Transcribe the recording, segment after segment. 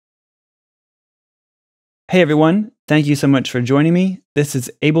Hey everyone, thank you so much for joining me. This is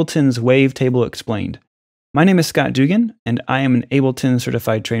Ableton's Wavetable Explained. My name is Scott Dugan, and I am an Ableton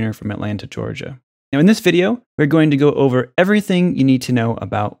certified trainer from Atlanta, Georgia. Now in this video, we're going to go over everything you need to know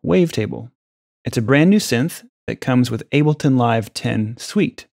about Wavetable. It's a brand new synth that comes with Ableton Live 10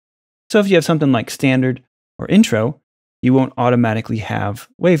 Suite. So if you have something like Standard or Intro, you won't automatically have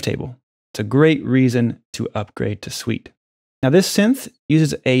Wavetable. It's a great reason to upgrade to Suite. Now this synth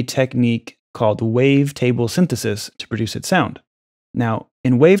uses a technique called Wavetable Synthesis to produce its sound. Now,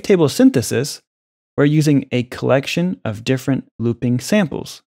 in Wavetable Synthesis, we're using a collection of different looping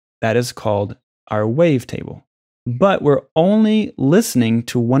samples. That is called our wavetable. But we're only listening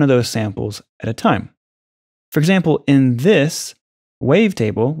to one of those samples at a time. For example, in this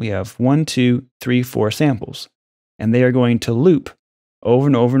wavetable, we have 1, 2, 3, 4 samples, and they are going to loop over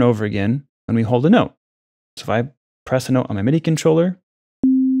and over and over again when we hold a note. So if I press a note on my MIDI controller,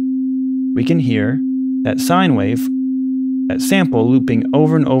 we can hear that sine wave, that sample looping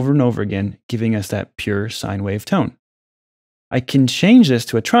over and over and over again, giving us that pure sine wave tone. I can change this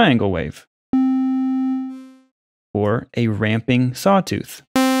to a triangle wave, or a ramping sawtooth,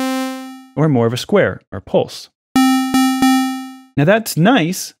 or more of a square or pulse. Now that's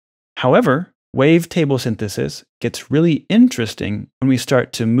nice. However, wavetable synthesis gets really interesting when we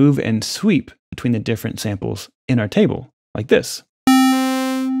start to move and sweep between the different samples in our table, like this.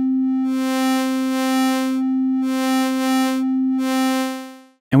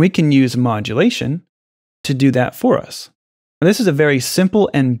 And we can use modulation to do that for us. Now, this is a very simple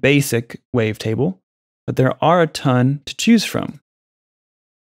and basic wavetable, but there are a ton to choose from.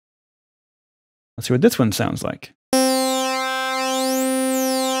 Let's see what this one sounds like.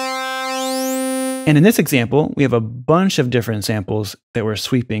 And in this example, we have a bunch of different samples that we're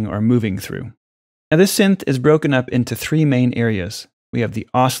sweeping or moving through. Now this synth is broken up into 3 main areas. We have the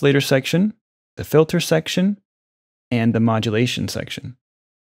oscillator section, the filter section, and the modulation section.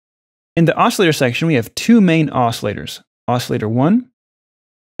 In the oscillator section, we have 2 main oscillators, Oscillator 1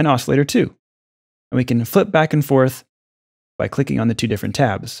 and Oscillator 2. And we can flip back and forth by clicking on the 2 different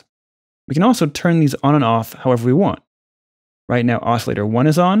tabs. We can also turn these on and off however we want. Right now, Oscillator 1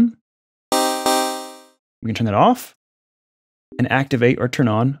 is on. We can turn that off and activate or turn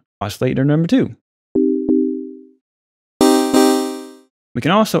on Oscillator number 2. We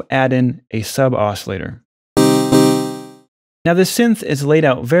can also add in a sub-oscillator. Now this synth is laid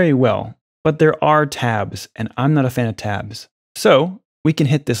out very well, but there are tabs, and I'm not a fan of tabs. So we can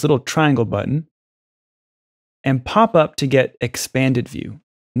hit this little triangle button and pop up to get expanded view.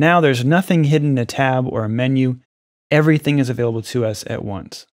 Now there's nothing hidden in a tab or a menu. Everything is available to us at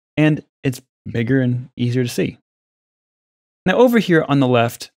once, and it's bigger and easier to see. Now over here on the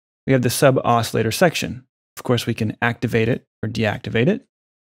left, we have the sub-oscillator section. Of course, we can activate it or deactivate it.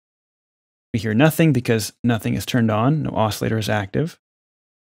 We hear nothing because nothing is turned on, no oscillator is active.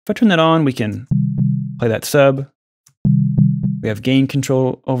 If I turn that on, we can play that sub. We have gain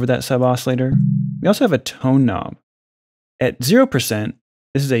control over that sub oscillator. We also have a tone knob. At 0%,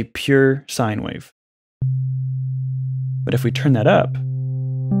 this is a pure sine wave. But if we turn that up,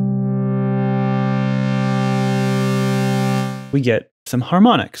 we get some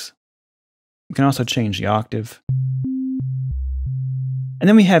harmonics. We can also change the octave. And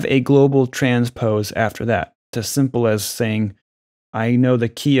then we have a global transpose after that. It's as simple as saying, I know the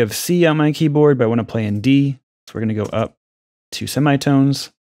key of C on my keyboard, but I want to play in D. So we're going to go up 2 semitones.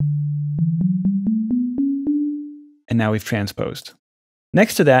 And now we've transposed.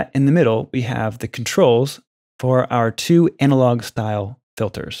 Next to that, in the middle, we have the controls for our 2 analog style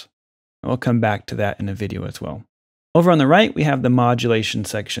filters. We'll come back to that in a video as well. Over on the right, we have the modulation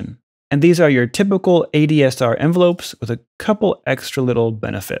section. And these are your typical ADSR envelopes with a couple extra little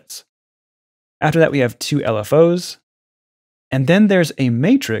benefits. After that, we have 2 LFOs. And then there's a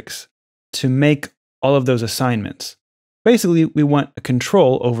matrix to make all of those assignments. Basically, we want a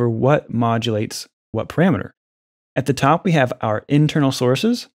control over what modulates what parameter. At the top, we have our internal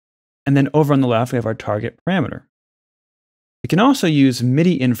sources. And then over on the left, we have our target parameter. We can also use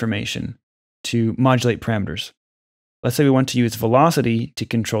MIDI information to modulate parameters. Let's say we want to use velocity to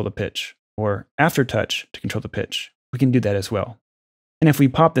control the pitch, or aftertouch to control the pitch. We can do that as well. And if we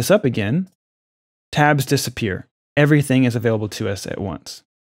pop this up again, tabs disappear. Everything is available to us at once.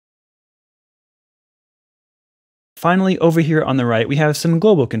 Finally, over here on the right, we have some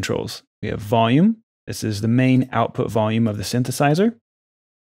global controls. We have volume. This is the main output volume of the synthesizer.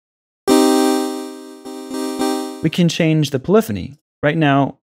 We can change the polyphony. Right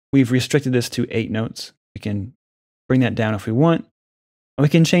now, we've restricted this to 8 notes. We can bring that down if we want. And we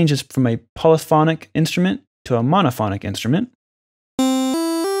can change this from a polyphonic instrument to a monophonic instrument.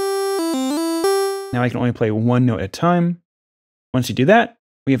 Now I can only play one note at a time. Once you do that,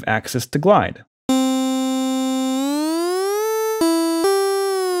 we have access to glide.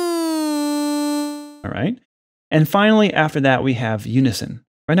 All right. And finally, after that, we have unison.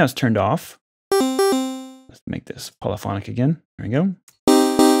 Right now it's turned off. Let's make this polyphonic again. There we go.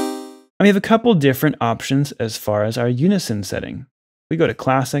 And we have a couple different options as far as our unison setting. We go to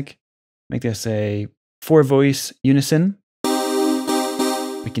classic, make this a 4-voice unison.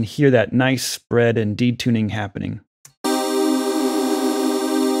 We can hear that nice spread and detuning happening.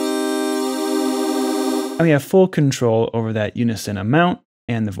 And we have full control over that unison amount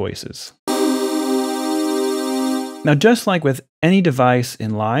and the voices. Now, just like with any device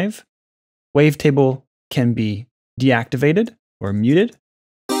in Live, Wavetable can be deactivated or muted.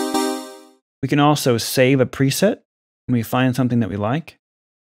 We can also save a preset when we find something that we like.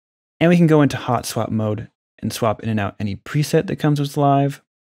 And we can go into hot swap mode and swap in and out any preset that comes with Live,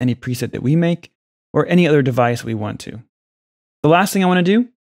 any preset that we make, or any other device we want to. The last thing I want to do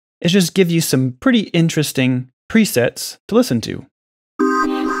is just give you some pretty interesting presets to listen to.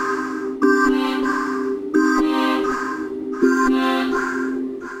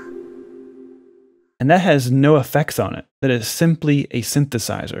 And that has no effects on it. That is simply a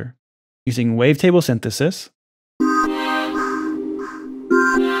synthesizer using Wavetable Synthesis.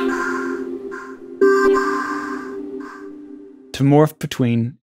 To morph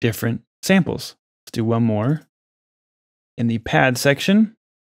between different samples. Let's do one more. In the pad section,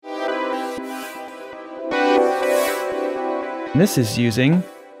 and this is using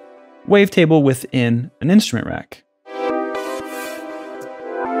Wavetable within an instrument rack.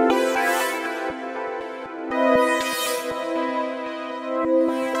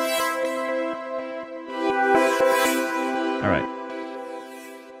 All right.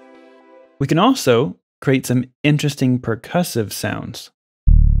 We can also create some interesting percussive sounds.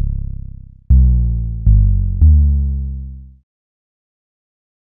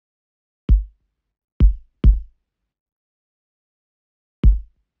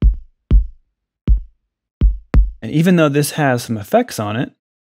 And even though this has some effects on it,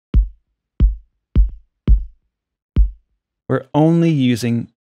 we're only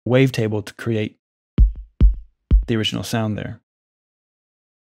using Wavetable to create the original sound there.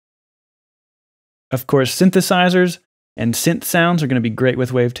 Of course, synthesizers and synth sounds are going to be great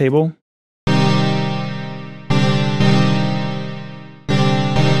with Wavetable.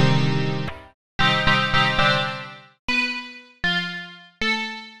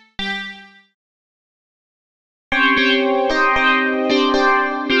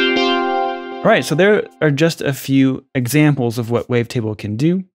 All right, so there are just a few examples of what Wavetable can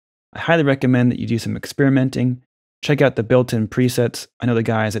do. I highly recommend that you do some experimenting. Check out the built-in presets. I know the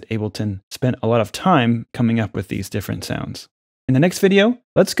guys at Ableton spent a lot of time coming up with these different sounds. In the next video,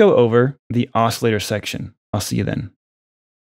 let's go over the oscillator section. I'll see you then.